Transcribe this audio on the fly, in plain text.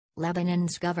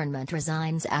Lebanon's government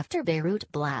resigns after Beirut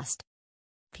blast.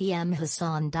 PM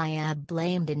Hassan Diab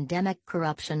blamed endemic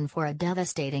corruption for a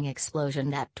devastating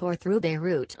explosion that tore through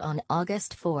Beirut on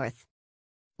August 4.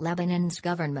 Lebanon's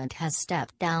government has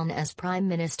stepped down as Prime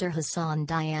Minister Hassan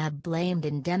Diab blamed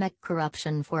endemic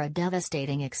corruption for a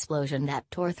devastating explosion that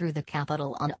tore through the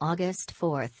capital on August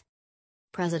 4.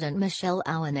 President Michel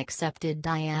Aoun accepted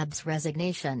Diab's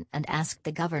resignation and asked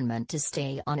the government to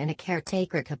stay on in a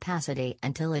caretaker capacity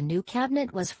until a new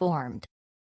cabinet was formed.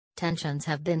 Tensions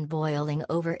have been boiling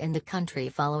over in the country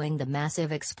following the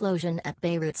massive explosion at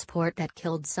Beirut's port that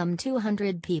killed some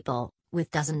 200 people, with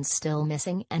dozens still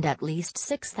missing and at least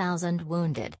 6,000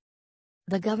 wounded.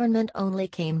 The government only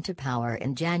came to power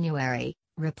in January,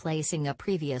 replacing a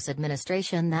previous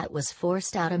administration that was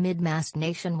forced out amid mass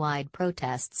nationwide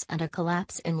protests and a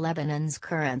collapse in Lebanon's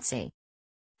currency.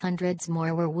 Hundreds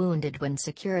more were wounded when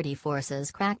security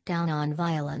forces cracked down on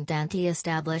violent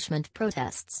anti-establishment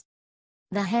protests.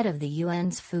 The head of the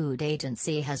UN's food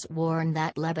agency has warned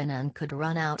that Lebanon could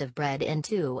run out of bread in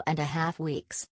 2.5 weeks.